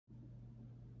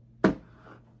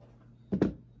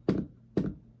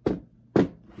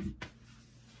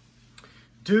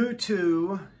Due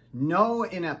to no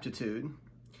ineptitude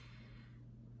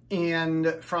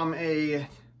and from a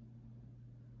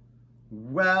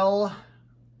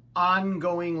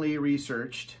ongoingly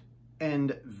researched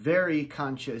and very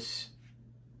conscious,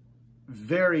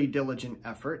 very diligent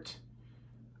effort,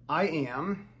 I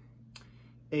am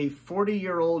a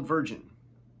 40-year-old virgin.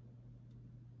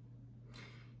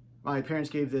 My parents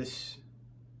gave this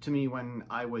to me when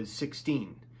I was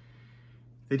 16.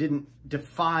 They didn't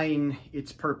define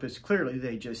its purpose clearly.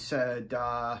 They just said,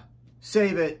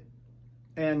 save it,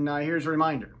 and here's a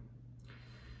reminder.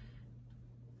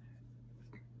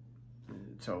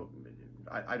 So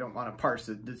I don't want to parse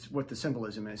what the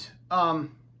symbolism is.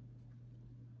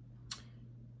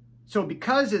 So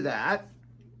because of that,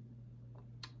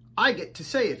 I get to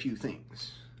say a few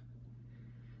things.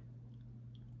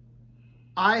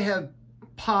 I have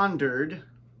pondered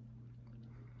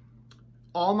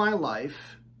all my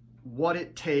life what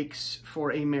it takes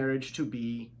for a marriage to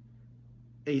be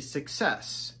a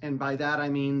success. And by that I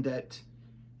mean that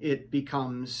it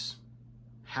becomes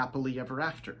happily ever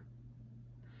after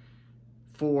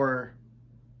for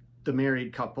the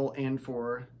married couple and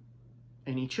for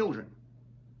any children.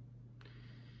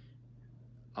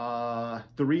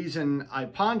 The reason I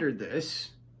pondered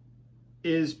this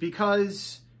is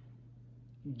because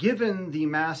given the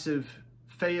massive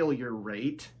failure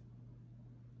rate,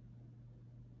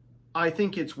 I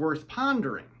think it's worth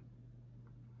pondering.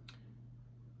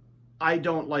 I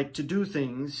don't like to do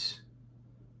things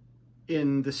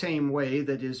in the same way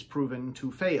that is proven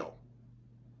to fail.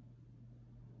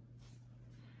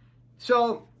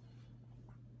 So,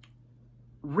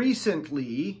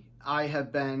 recently, I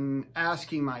have been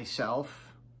asking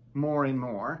myself more and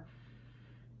more,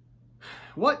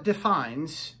 what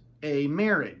defines a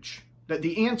marriage? That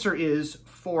the answer is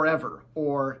forever,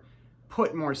 or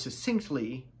put more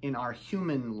succinctly, in our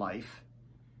human life,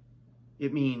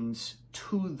 it means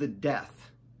to the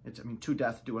death. To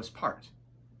death do us part.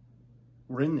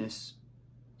 We're in this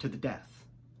to the death.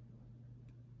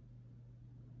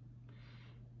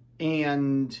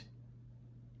 And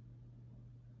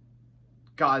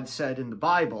God said in the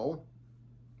Bible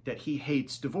that he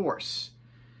hates divorce.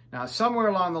 Now, somewhere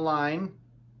along the line,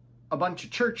 a bunch of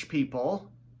church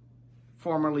people,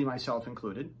 formerly myself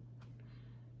included,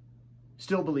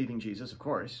 still believing Jesus, of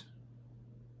course,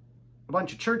 a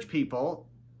bunch of church people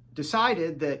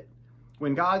decided that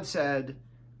when God said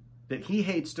that he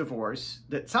hates divorce,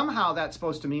 that somehow that's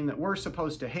supposed to mean that we're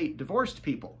supposed to hate divorced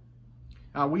people.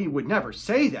 Now, we would never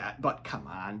say that, but come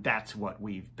on, that's what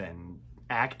we've been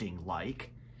acting like.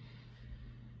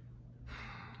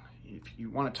 If you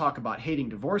want to talk about hating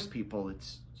divorced people,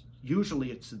 it's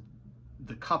usually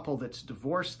the couple that's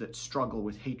divorced that struggle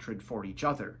with hatred for each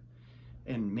other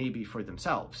and maybe for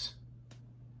themselves,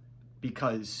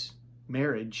 because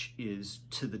marriage is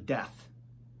to the death.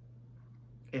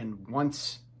 And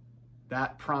once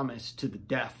that promise to the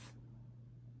death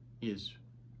is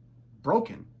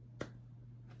broken,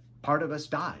 part of us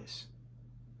dies.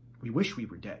 We wish we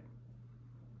were dead.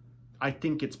 I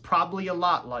think it's probably a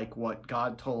lot like what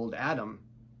God told Adam.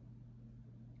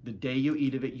 The day you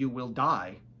eat of it, you will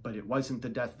die. But it wasn't the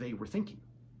death they were thinking.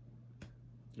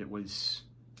 It was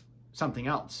something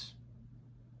else.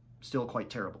 Still quite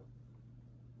terrible.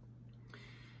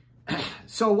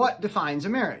 So what defines a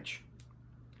marriage?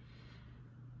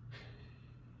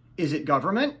 Is it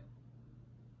government?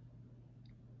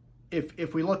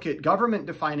 If we look at government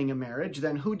defining a marriage,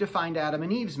 then who defined Adam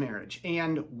and Eve's marriage?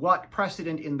 And what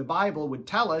precedent in the Bible would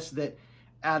tell us that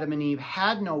Adam and Eve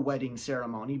had no wedding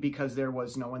ceremony because there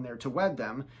was no one there to wed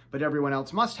them, but everyone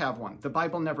else must have one? The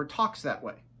Bible never talks that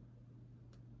way.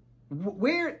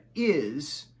 Where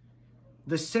is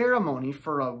the ceremony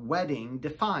for a wedding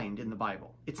defined in the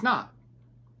Bible? It's not.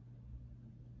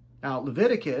 Now,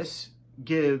 Leviticus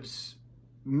gives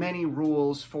many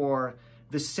rules for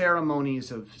the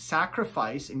ceremonies of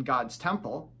sacrifice in God's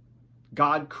temple.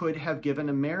 God could have given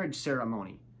a marriage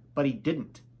ceremony, but he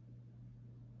didn't.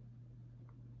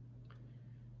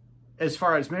 As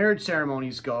far as marriage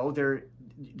ceremonies go, they're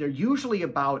usually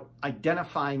about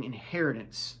identifying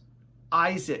inheritance.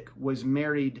 Isaac was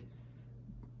married,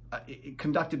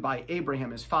 conducted by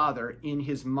Abraham, his father, in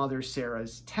his mother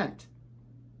Sarah's tent.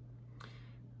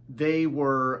 They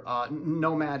were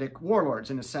nomadic warlords.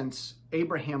 In a sense,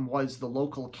 Abraham was the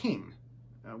local king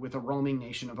with a roaming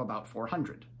nation of about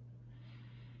 400.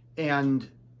 And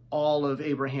all of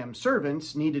Abraham's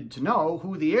servants needed to know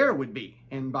who the heir would be.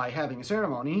 And by having a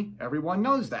ceremony, everyone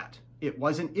knows that. It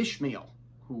wasn't Ishmael,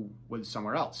 who was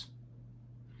somewhere else,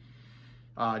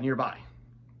 nearby.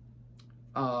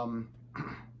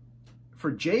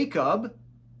 For Jacob,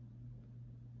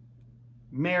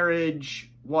 marriage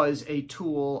was a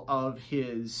tool of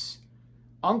his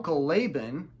uncle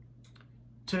Laban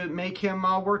to make him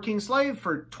a working slave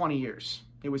for 20 years.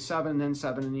 It was 7, then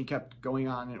 7, and he kept going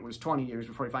on, and it was 20 years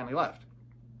before he finally left.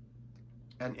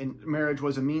 And marriage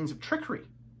was a means of trickery.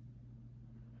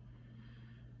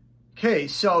 Okay,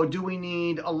 so do we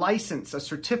need a license, a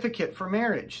certificate for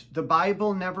marriage? The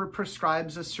Bible never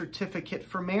prescribes a certificate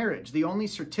for marriage. The only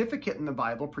certificate in the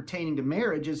Bible pertaining to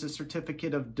marriage is a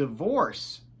certificate of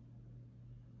divorce.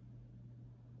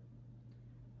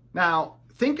 Now,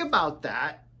 think about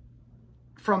that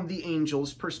from the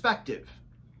angel's perspective.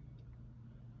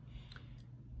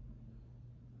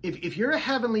 If you're a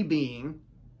heavenly being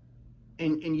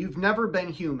and you've never been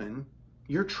human,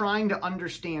 you're trying to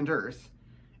understand earth,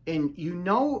 and you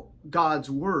know God's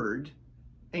word,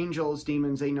 angels,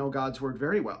 demons, they know God's word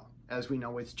very well, as we know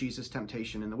with Jesus'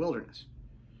 temptation in the wilderness.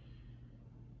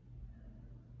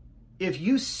 If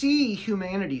you see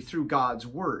humanity through God's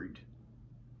word,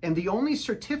 and the only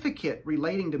certificate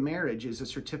relating to marriage is a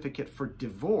certificate for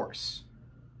divorce,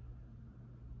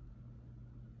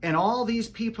 and all these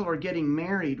people are getting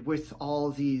married with all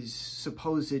these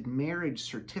supposed marriage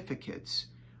certificates,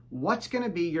 what's going to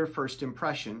be your first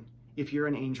impression if you're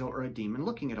an angel or a demon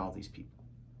looking at all these people?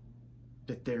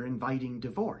 That they're inviting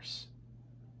divorce.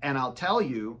 And I'll tell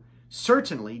you,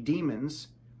 certainly demons,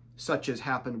 such as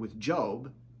happened with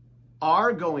Job,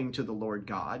 are going to the Lord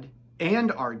God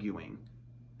and arguing.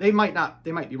 They might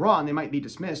be wrong, they might be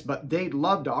dismissed, but they'd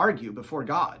love to argue before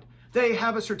God. They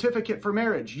have a certificate for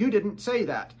marriage. You didn't say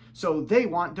that. So they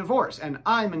want divorce, and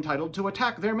I'm entitled to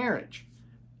attack their marriage.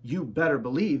 You better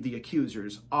believe the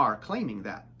accusers are claiming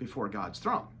that before God's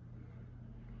throne.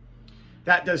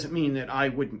 That doesn't mean that I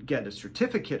wouldn't get a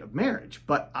certificate of marriage,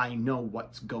 but I know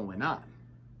what's going on.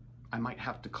 I might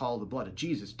have to call the blood of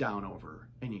Jesus down over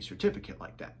any certificate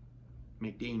like that.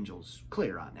 Make the angels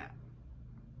clear on that.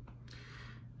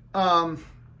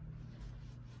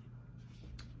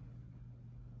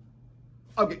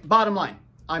 Okay, bottom line,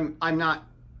 I'm not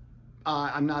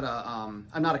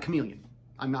a chameleon.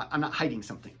 I'm not hiding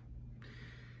something.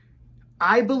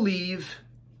 I believe,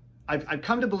 I've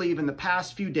come to believe in the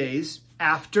past few days,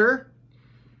 after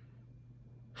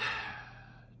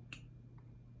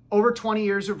over 20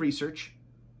 years of research,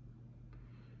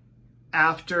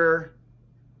 after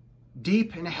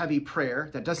deep and heavy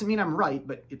prayer, that doesn't mean I'm right,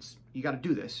 but you got to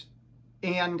do this,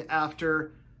 and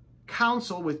after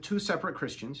counsel with 2 separate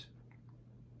Christians,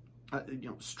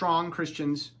 strong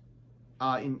Christians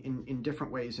in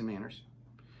different ways and manners,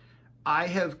 I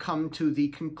have come to the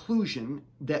conclusion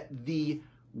that the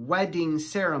wedding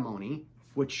ceremony,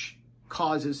 which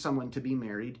causes someone to be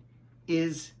married,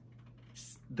 is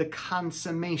the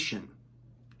consummation,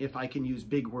 if I can use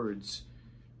big words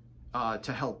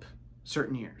to help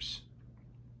certain ears.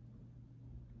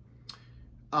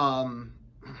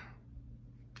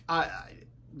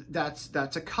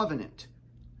 That's a covenant.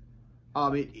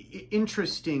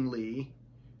 Interestingly,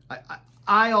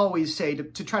 I always say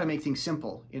to try to make things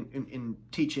simple in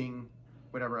teaching,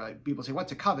 whatever, people say,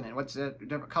 what's a covenant? What's a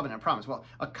covenant, a promise? Well,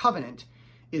 a covenant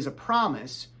is a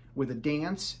promise with a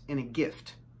dance and a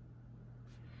gift.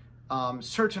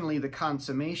 Certainly the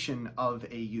consummation of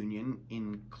a union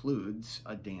includes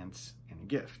a dance and a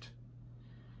gift.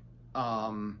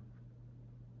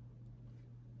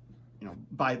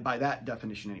 By that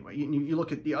definition anyway. You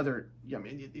look at the other,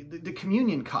 the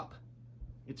communion cup.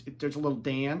 There's a little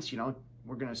dance,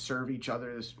 we're going to serve each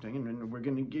other this thing, and then we're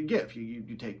going to give.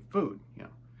 You take food,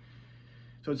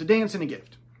 So it's a dance and a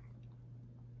gift.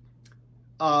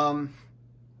 I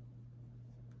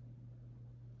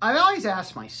always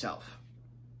ask myself,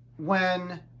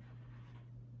 when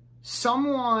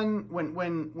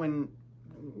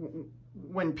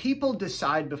people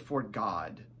decide before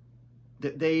God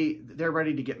that they're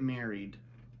ready to get married,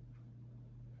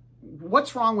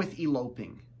 what's wrong with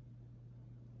eloping?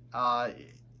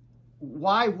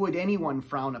 Why would anyone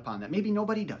frown upon that? Maybe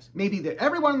nobody does. Maybe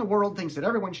everyone in the world thinks that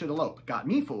everyone should elope. Got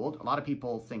me fooled. A lot of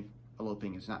people think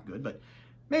eloping is not good, but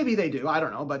maybe they do. I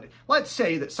don't know. But let's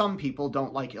say that some people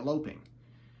don't like eloping,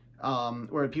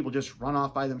 where people just run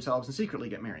off by themselves and secretly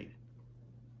get married.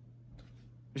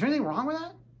 Is there anything wrong with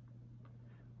that?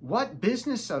 What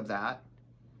business of that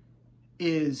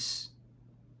is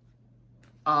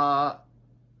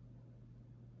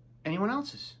anyone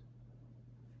else's?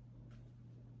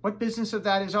 What business of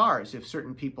that is ours if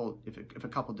certain people, if a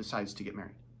couple decides to get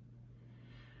married?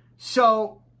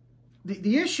 So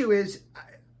the issue is,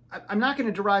 I'm not going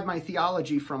to derive my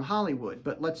theology from Hollywood,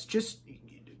 but let's just,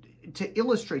 to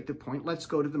illustrate the point, let's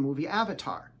go to the movie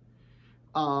Avatar.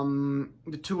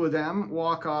 The 2 of them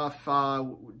walk off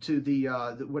to the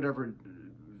whatever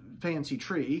fancy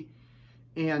tree.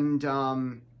 And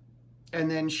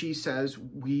then she says,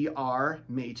 we are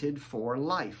mated for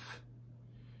life.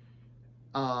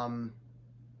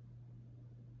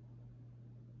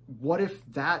 What if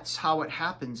that's how it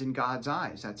happens in God's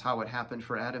eyes? That's how it happened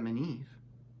for Adam and Eve.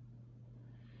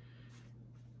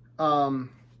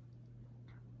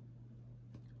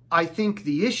 I think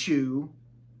the issue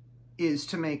is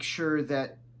to make sure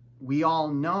that we all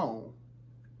know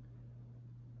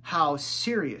how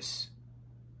serious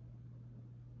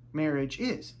marriage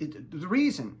is. The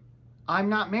reason I'm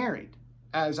not married,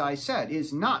 as I said,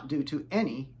 is not due to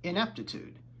any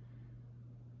ineptitude.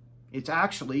 It's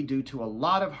actually due to a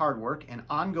lot of hard work and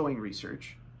ongoing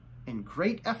research and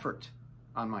great effort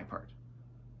on my part.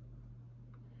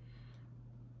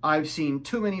 I've seen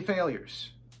too many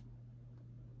failures.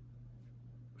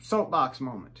 Soapbox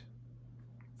moment.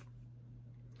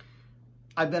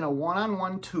 I've been a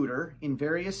one-on-one tutor in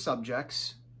various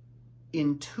subjects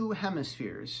in 2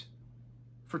 hemispheres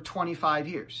for 25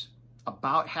 years,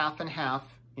 about half and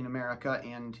half in America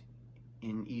and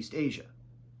in East Asia.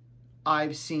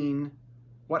 I've seen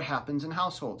what happens in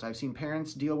households. I've seen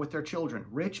parents deal with their children,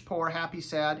 rich, poor, happy,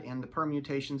 sad, and the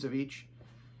permutations of each.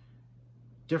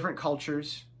 Different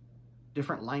cultures,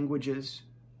 different languages.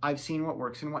 I've seen what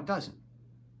works and what doesn't.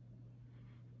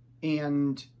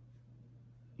 And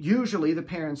usually the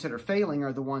parents that are failing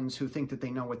are the ones who think that they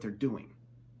know what they're doing.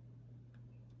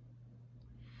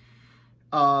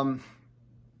 I'm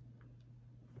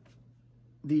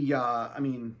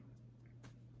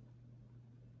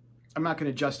not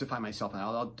going to justify myself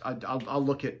now. I'll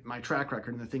look at my track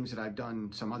record and the things that I've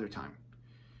done some other time.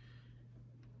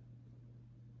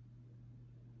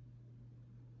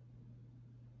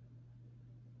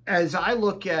 As I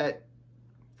look at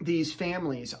these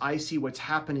families, I see what's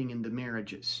happening in the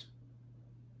marriages.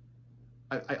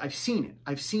 I've seen it.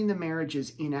 I've seen the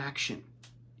marriages in action,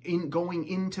 going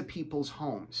into people's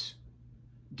homes,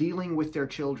 dealing with their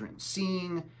children,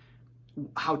 seeing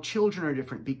how children are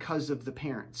different because of the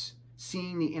parents,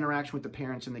 seeing the interaction with the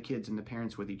parents and the kids and the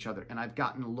parents with each other. And I've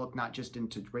gotten a look not just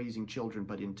into raising children,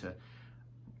 but into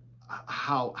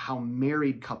how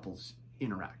married couples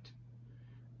interact.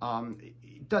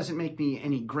 It doesn't make me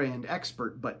any grand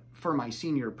expert, but for my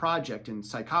senior project in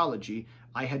psychology,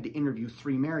 I had to interview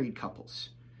 3 married couples.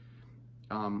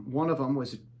 One of them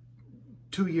was a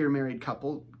 2-year married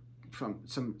couple from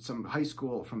some high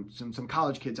school, from some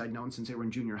college kids I'd known since they were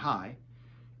in junior high.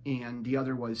 And the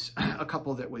other was a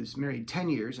couple that was married 10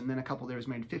 years, and then a couple that was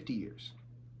married 50 years.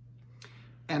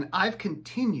 And I've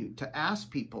continued to ask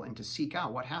people and to seek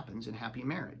out what happens in happy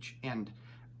marriage. And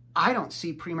I don't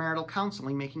see premarital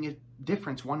counseling making a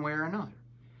difference one way or another.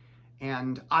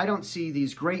 And I don't see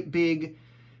these great big,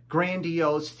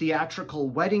 grandiose, theatrical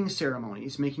wedding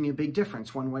ceremonies making a big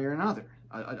difference one way or another.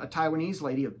 A Taiwanese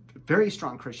lady, a very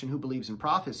strong Christian who believes in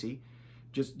prophecy,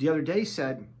 just the other day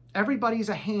said, everybody's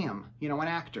a ham, an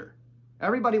actor.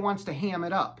 Everybody wants to ham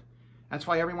it up. That's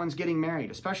why everyone's getting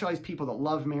married, especially these people that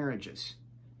love marriages.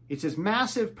 It's this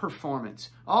massive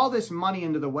performance, all this money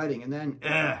into the wedding, and then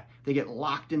they get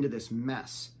locked into this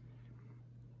mess.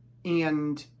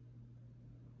 And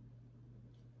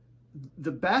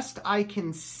the best I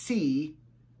can see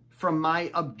from my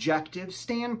objective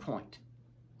standpoint,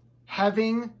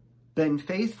 having been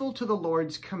faithful to the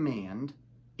Lord's command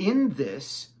in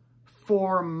this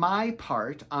for my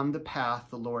part on the path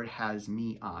the Lord has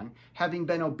me on, having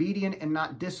been obedient and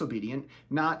not disobedient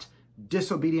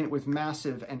with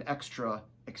massive and extra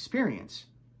experience,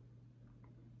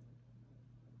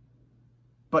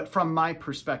 but from my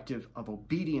perspective of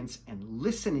obedience and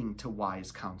listening to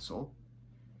wise counsel,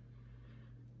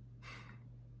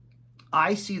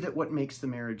 I see that what makes the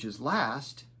marriages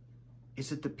last is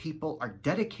that the people are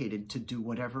dedicated to do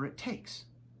whatever it takes.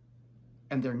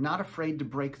 And they're not afraid to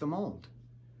break the mold.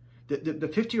 The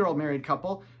 50-year-old married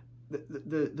couple,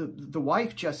 the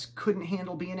wife just couldn't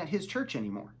handle being at his church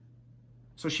anymore.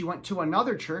 So she went to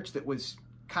another church that was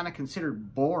kind of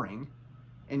considered boring,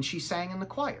 and she sang in the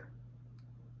choir.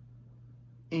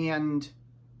 And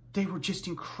they were just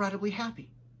incredibly happy.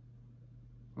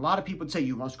 A lot of people would say,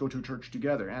 you must go to church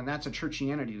together. And that's a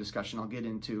churchianity discussion I'll get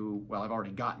into, well, I've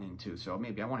already gotten into, so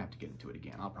maybe I won't have to get into it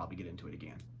again. I'll probably get into it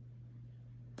again.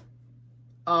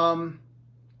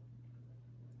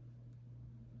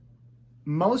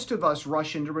 Most of us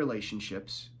rush into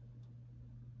relationships.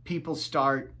 People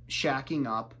start shacking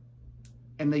up,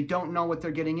 and they don't know what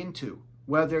they're getting into.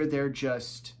 Whether they're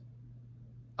just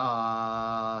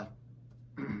shacking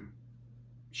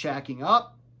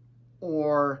up,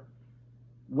 or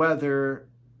whether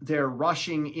they're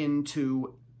rushing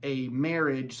into a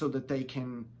marriage so that they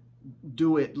can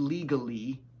do it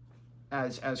legally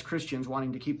as Christians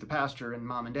wanting to keep the pastor and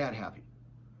mom and dad happy.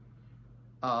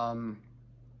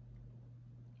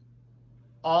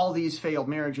 All these failed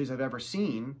marriages I've ever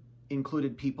seen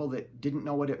included people that didn't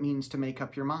know what it means to make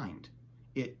up your mind.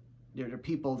 There are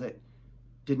people that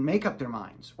didn't make up their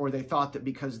minds, or they thought that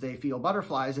because they feel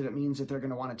butterflies that it means that they're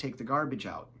going to want to take the garbage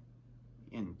out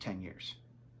in 10 years.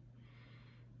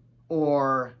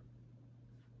 Or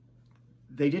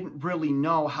they didn't really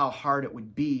know how hard it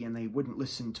would be, and they wouldn't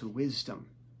listen to wisdom,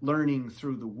 learning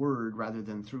through the word rather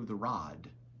than through the rod.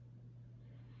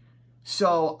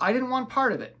 So I didn't want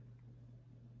part of it.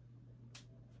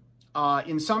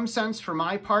 In some sense, for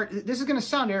my part, this is going to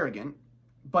sound arrogant,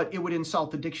 but it would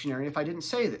insult the dictionary if I didn't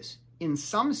say this. In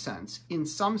some sense,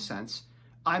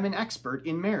 I'm an expert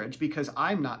in marriage because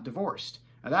I'm not divorced.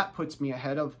 Now that puts me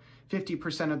ahead of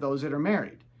 50% of those that are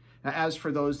married. Now, as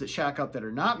for those that shack up that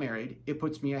are not married, it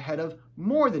puts me ahead of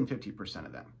more than 50%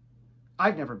 of them.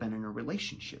 I've never been in a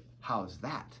relationship. How's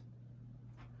that?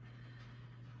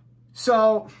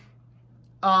 So,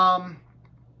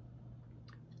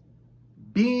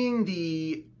 being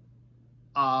the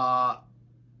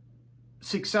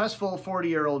successful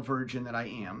 40-year-old virgin that I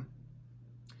am,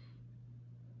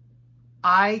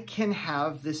 I can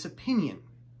have this opinion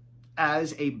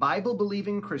as a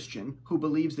Bible-believing Christian who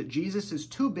believes that Jesus is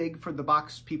too big for the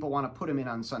box people want to put him in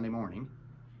on Sunday morning,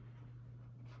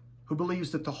 who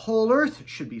believes that the whole earth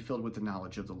should be filled with the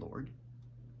knowledge of the Lord,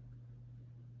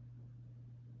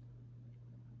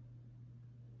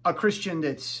 a Christian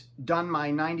that's done my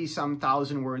 90-some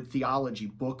thousand word theology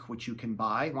book, which you can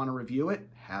buy. Want to review it?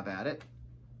 Have at it.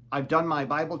 I've done my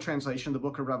Bible translation of the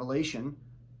book of Revelation.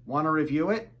 Want to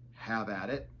review it? Have at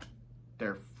it.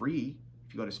 They're free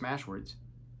if you go to Smashwords.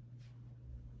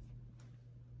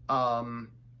 I'm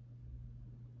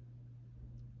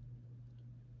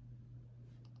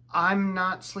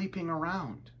not sleeping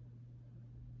around.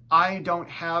 I don't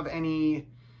have any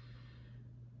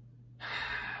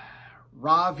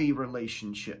Ravi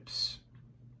relationships.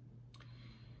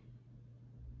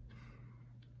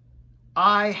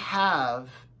 I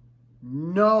have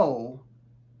no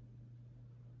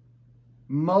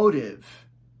motive,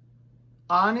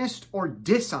 honest or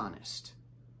dishonest,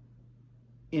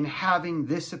 in having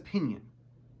this opinion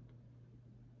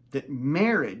that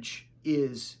marriage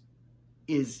is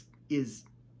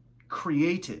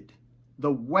created,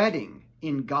 the wedding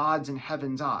in God's and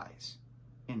heaven's eyes,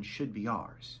 and should be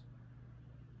ours,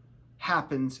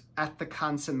 happens at the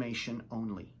consummation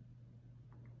only.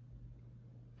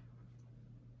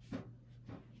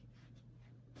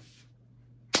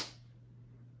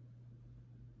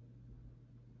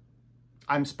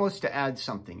 I'm supposed to add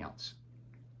something else,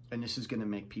 and this is going to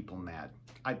make people mad.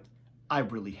 I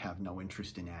really have no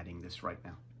interest in adding this right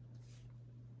now.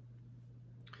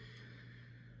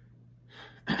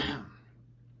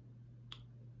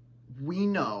 We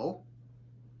know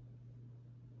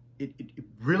it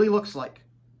really looks like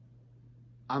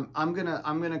I'm gonna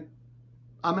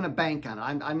bank on it.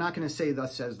 I'm not gonna say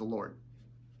thus says the Lord,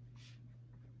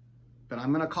 but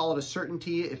I'm gonna call it a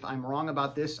certainty. If I'm wrong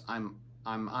about this, I'm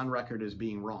on record as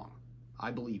being wrong.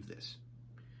 I believe this.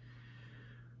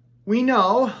 We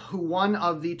know who one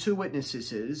of the two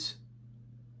witnesses is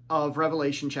of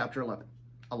Revelation chapter 11,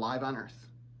 alive on earth,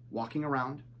 walking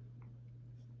around.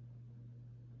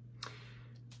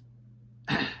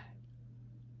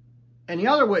 And the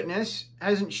other witness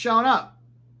hasn't shown up.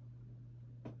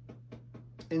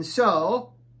 And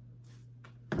so,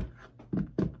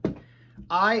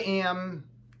 I am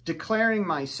declaring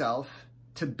myself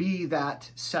to be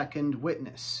that second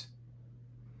witness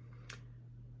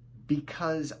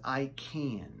because I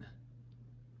can.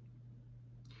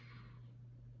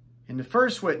 And the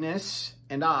first witness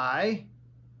and I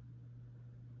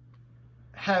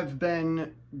have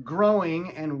been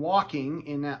growing and walking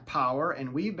in that power,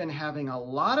 and we've been having a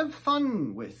lot of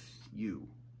fun with you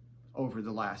over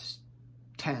the last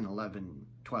 10, 11,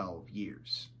 12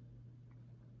 years.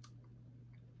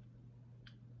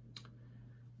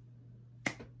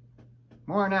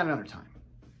 More on that another time.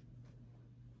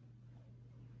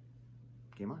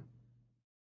 Game on.